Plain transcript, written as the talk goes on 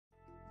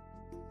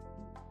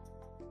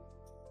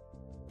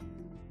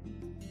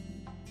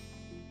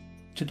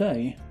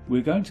Today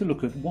we're going to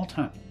look at what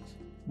happens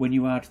when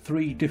you add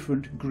 3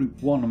 different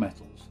group 1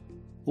 metals,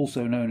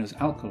 also known as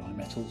alkali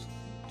metals,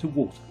 to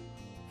water.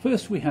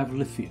 First we have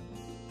lithium.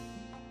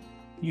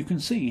 You can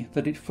see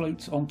that it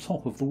floats on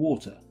top of the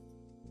water.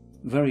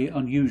 Very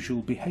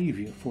unusual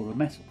behaviour for a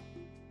metal.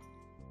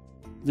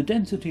 The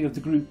density of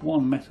the group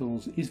 1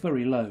 metals is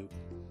very low,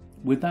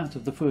 with that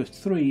of the first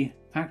 3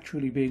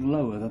 actually being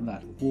lower than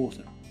that of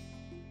water.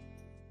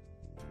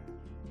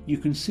 You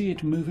can see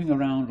it moving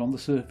around on the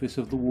surface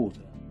of the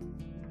water,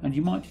 and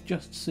you might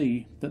just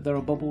see that there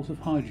are bubbles of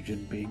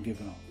hydrogen being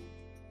given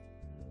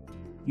off.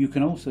 You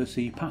can also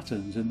see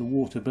patterns in the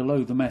water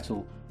below the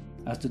metal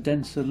as the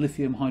denser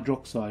lithium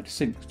hydroxide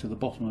sinks to the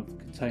bottom of the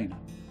container.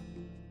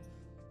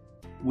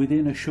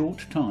 Within a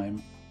short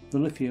time, the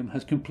lithium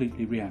has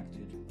completely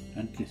reacted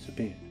and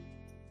disappeared.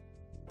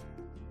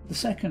 The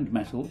second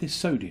metal is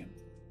sodium.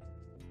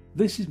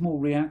 This is more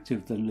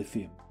reactive than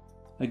lithium,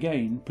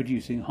 again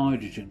producing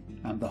hydrogen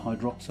and the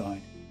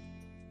hydroxide,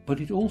 but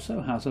it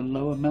also has a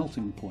lower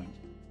melting point,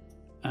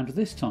 and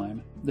this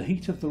time the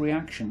heat of the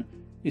reaction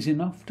is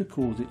enough to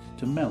cause it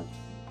to melt,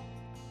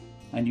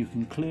 and you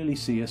can clearly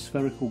see a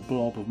spherical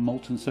blob of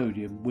molten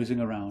sodium whizzing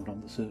around on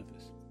the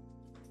surface.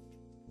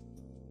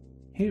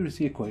 Here is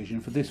the equation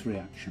for this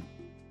reaction.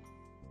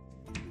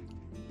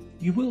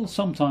 You will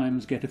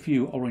sometimes get a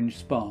few orange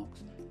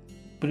sparks,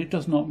 but it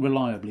does not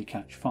reliably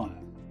catch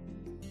fire.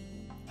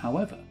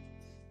 However,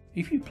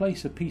 if you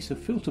place a piece of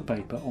filter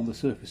paper on the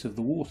surface of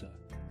the water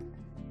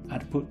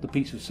and put the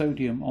piece of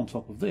sodium on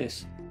top of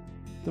this,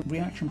 the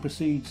reaction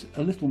proceeds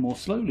a little more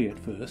slowly at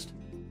first,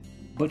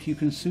 but you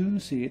can soon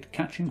see it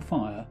catching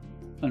fire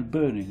and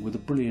burning with a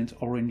brilliant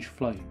orange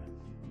flame,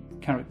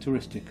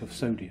 characteristic of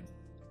sodium.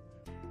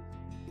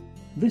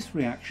 This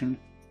reaction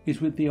is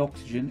with the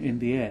oxygen in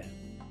the air,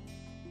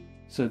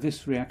 so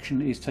this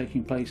reaction is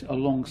taking place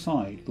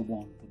alongside the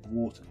one with the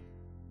water.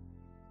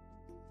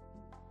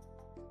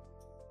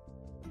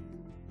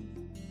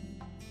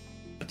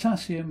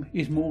 Potassium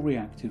is more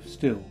reactive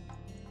still,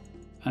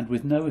 and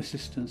with no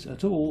assistance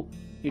at all,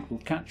 it will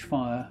catch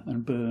fire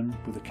and burn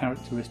with a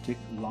characteristic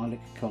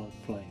lilac-coloured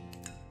flame.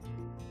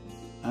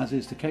 As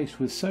is the case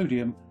with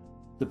sodium,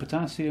 the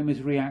potassium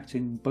is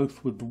reacting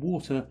both with the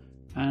water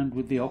and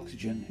with the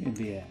oxygen in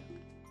the air.